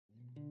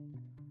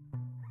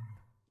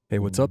Hey,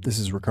 what's up? This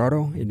is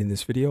Ricardo, and in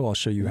this video I'll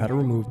show you how to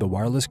remove the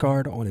wireless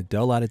card on a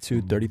Dell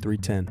Latitude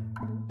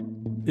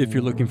 3310. If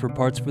you're looking for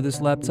parts for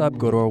this laptop,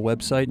 go to our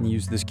website and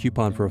use this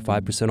coupon for a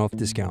 5% off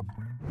discount.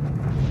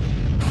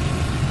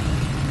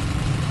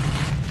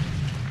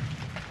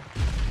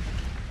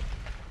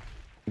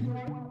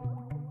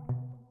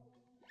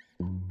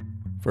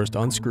 First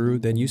unscrew,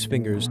 then use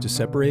fingers to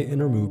separate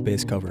and remove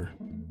base cover.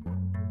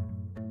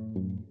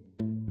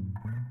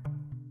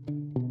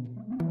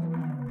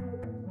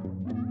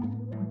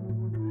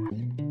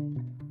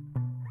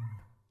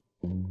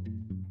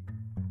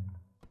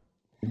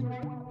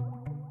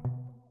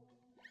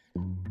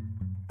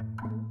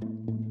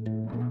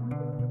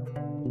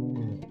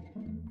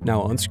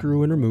 Now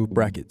unscrew and remove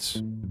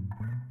brackets.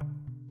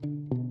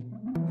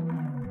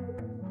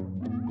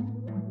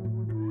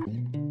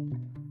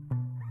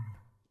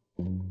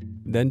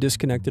 Then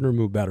disconnect and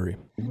remove battery.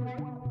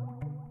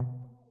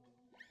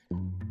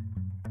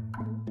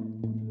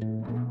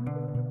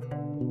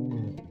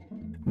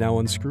 Now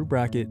unscrew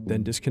bracket,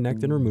 then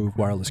disconnect and remove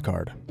wireless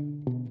card.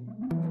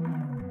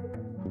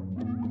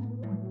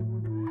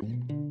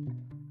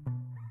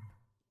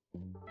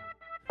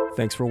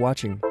 Thanks for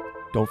watching.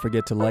 Don't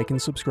forget to like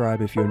and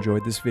subscribe if you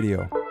enjoyed this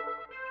video.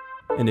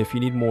 And if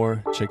you need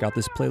more, check out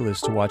this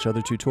playlist to watch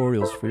other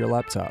tutorials for your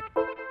laptop.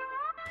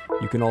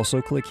 You can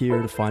also click here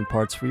to find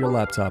parts for your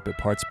laptop at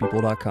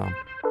partspeople.com.